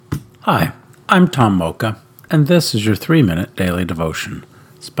Hi, I'm Tom Mocha, and this is your 3-minute daily devotion,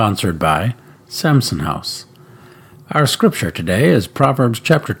 sponsored by Samson House. Our scripture today is Proverbs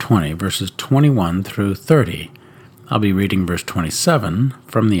chapter 20, verses 21 through 30. I'll be reading verse 27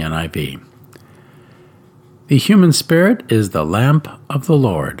 from the NIV. The human spirit is the lamp of the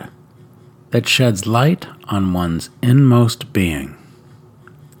Lord that sheds light on one's inmost being.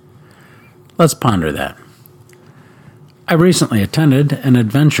 Let's ponder that. I recently attended an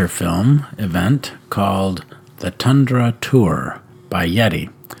adventure film event called The Tundra Tour by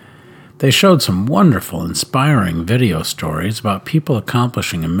Yeti. They showed some wonderful, inspiring video stories about people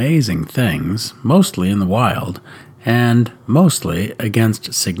accomplishing amazing things, mostly in the wild, and mostly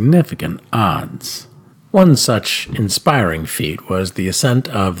against significant odds. One such inspiring feat was the ascent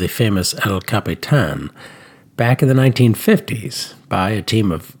of the famous El Capitan back in the 1950s by a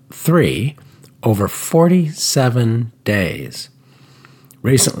team of 3 over 47 days.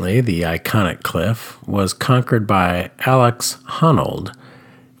 Recently, the iconic cliff was conquered by Alex Honnold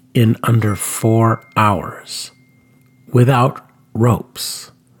in under 4 hours, without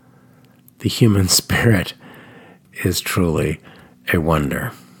ropes. The human spirit is truly a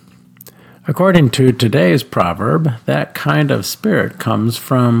wonder. According to today's proverb, that kind of spirit comes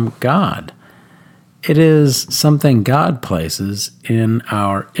from God. It is something God places in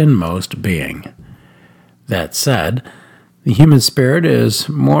our inmost being. That said, the human spirit is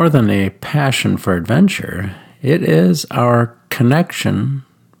more than a passion for adventure. It is our connection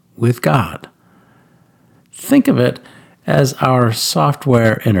with God. Think of it as our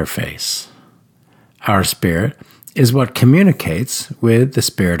software interface. Our spirit is what communicates with the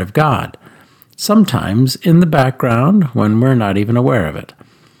Spirit of God, sometimes in the background when we're not even aware of it.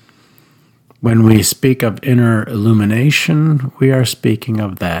 When we speak of inner illumination, we are speaking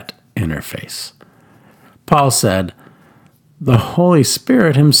of that interface. Paul said, "The Holy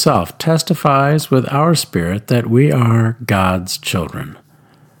Spirit himself testifies with our spirit that we are God's children."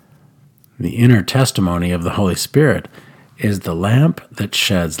 The inner testimony of the Holy Spirit is the lamp that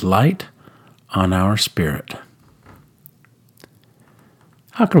sheds light on our spirit.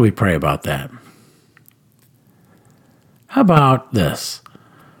 How can we pray about that? How about this?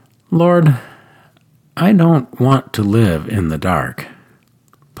 Lord, I don't want to live in the dark.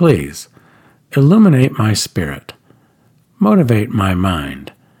 Please, illuminate my spirit, motivate my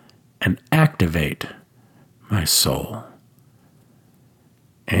mind, and activate my soul.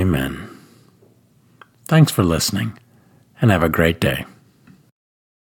 Amen. Thanks for listening, and have a great day.